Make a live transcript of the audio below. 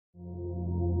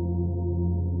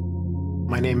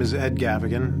My name is Ed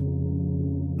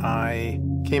Gavagan. I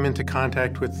came into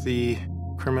contact with the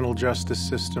criminal justice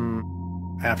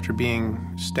system after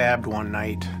being stabbed one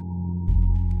night.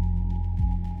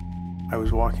 I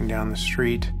was walking down the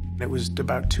street, and it was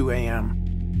about 2 a.m.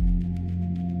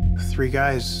 3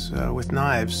 guys with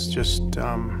knives just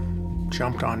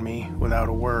jumped on me without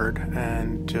a word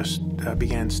and just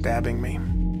began stabbing me.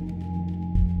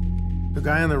 The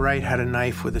guy on the right had a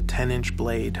knife with a 10-inch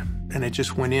blade, and it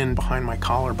just went in behind my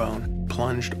collarbone,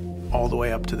 plunged all the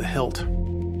way up to the hilt.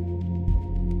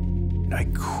 I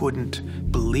couldn't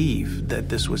believe that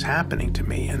this was happening to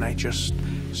me, and I just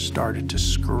started to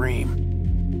scream.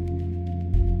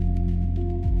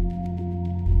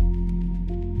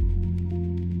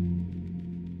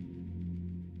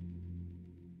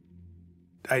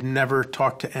 I never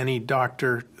talked to any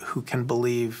doctor who can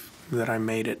believe that I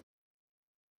made it.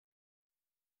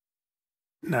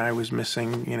 I was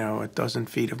missing, 12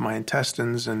 feet of my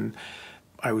intestines, and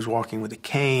I was walking with a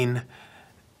cane,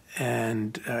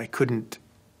 and I couldn't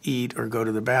eat or go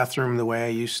to the bathroom the way I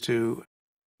used to.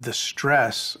 The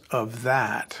stress of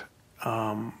that,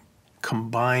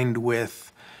 combined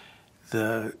with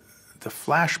the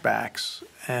flashbacks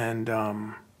and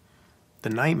the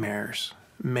nightmares,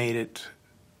 made it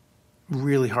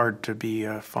really hard to be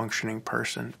a functioning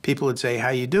person. People would say, "How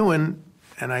you doing?"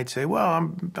 And I'd say, "Well,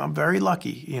 I'm very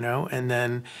lucky," and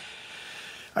then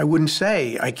I wouldn't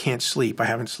say I can't sleep, I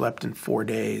haven't slept in 4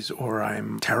 days, or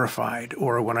I'm terrified,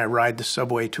 or when I ride the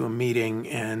subway to a meeting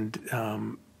and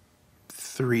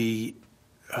 3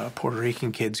 Puerto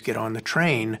Rican kids get on the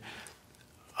train,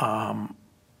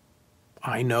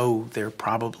 I know they're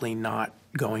probably not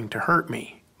going to hurt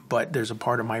me, but there's a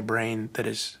part of my brain that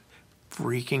is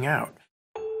freaking out.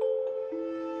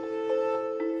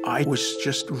 I was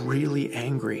just really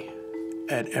angry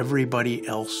at everybody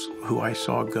else who I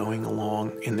saw going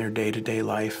along in their day-to-day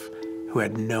life who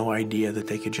had no idea that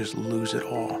they could just lose it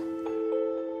all.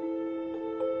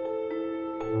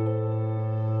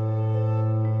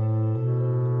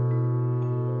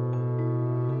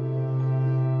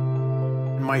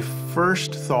 My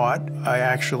first thought, I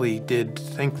actually did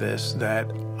think this, that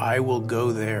I will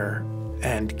go there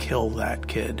and kill that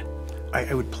kid.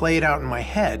 I would play it out in my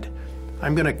head.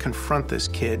 I'm going to confront this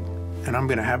kid, and I'm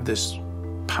going to have this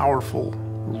powerful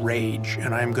rage,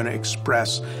 and I'm going to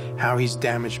express how he's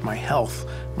damaged my health,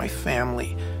 my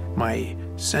family, my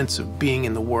sense of being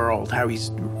in the world, how he's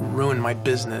ruined my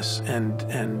business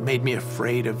and made me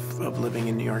afraid of living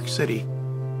in New York City.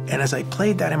 And as I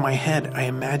played that in my head, I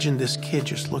imagined this kid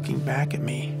just looking back at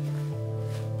me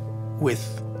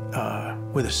with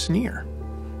a sneer.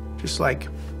 Just like,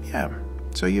 "Yeah,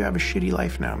 so you have a shitty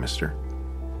life now, mister.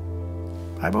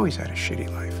 I've always had a shitty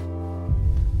life."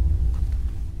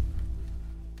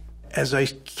 As I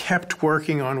kept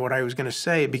working on what I was going to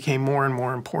say, it became more and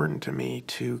more important to me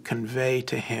to convey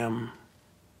to him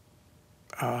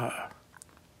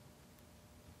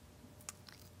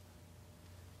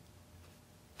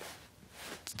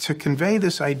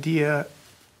this idea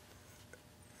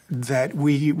that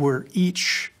we were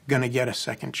each going to get a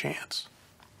second chance.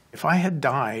 If I had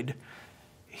died,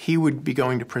 he would be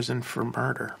going to prison for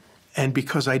murder. And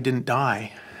because I didn't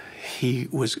die, he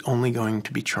was only going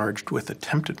to be charged with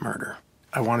attempted murder.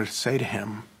 I wanted to say to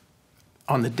him,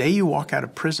 on the day you walk out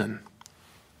of prison,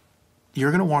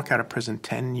 you're going to walk out of prison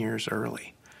 10 years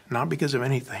early, not because of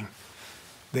anything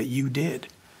that you did.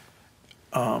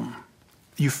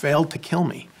 You failed to kill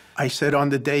me. I said, on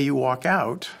the day you walk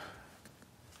out,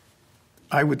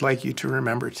 I would like you to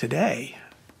remember today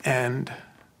and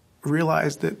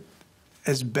realize that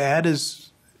as bad as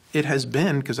it has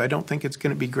been, because I don't think it's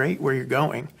going to be great where you're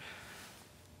going,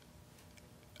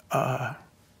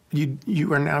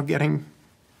 you are now getting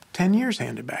 10 years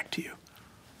handed back to you.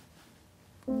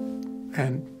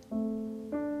 And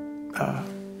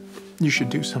you should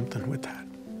do something with that.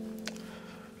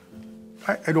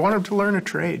 I'd want him to learn a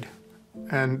trade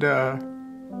and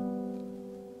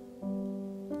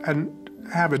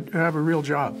have a real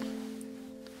job.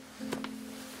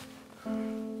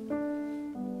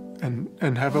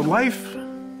 And have a life,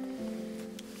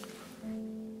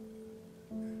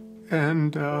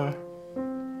 and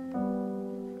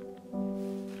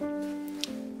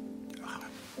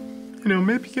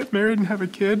maybe get married and have a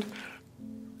kid.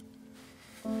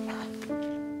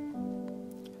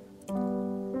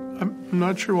 I'm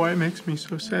not sure why it makes me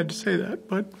so sad to say that,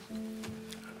 but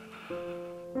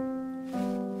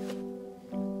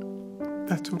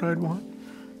that's what I'd want.